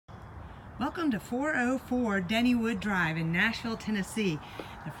Welcome to 404 Dennywood Drive in Nashville, Tennessee.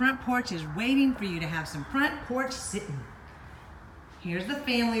 The front porch is waiting for you to have some front porch sitting. Here's the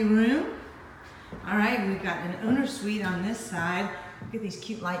family room. All right, we've got an owner suite on this side. Look at these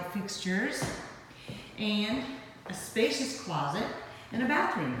cute light fixtures. And a spacious closet and a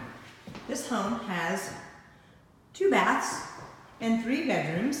bathroom. This home has 2 baths and 3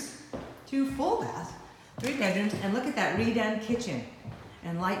 bedrooms, 2 full baths, 3 bedrooms, and look at that redone kitchen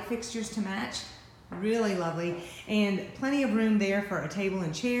and light fixtures to match. Really lovely, and plenty of room there for a table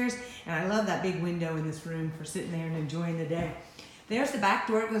and chairs, and I love that big window in this room for sitting there and enjoying the day. There's the back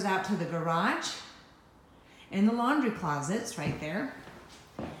door. It goes out to the garage and the laundry closets right there.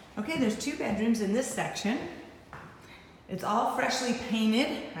 Okay, there's 2 bedrooms in this section. It's all freshly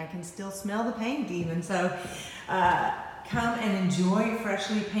painted. I can still smell the paint even, so come and enjoy a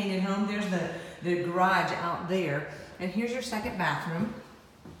freshly painted home. There's the garage out there, and here's your second bathroom.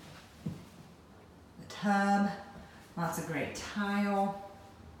 Tub, lots of great tile.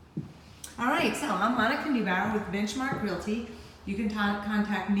 All right, so I'm Monica Neubauer with Benchmark Realty. You can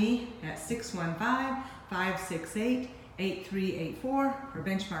contact me at 615-568-8384 or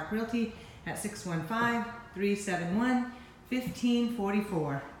Benchmark Realty at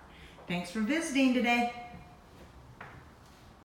 615-371-1544. Thanks for visiting today.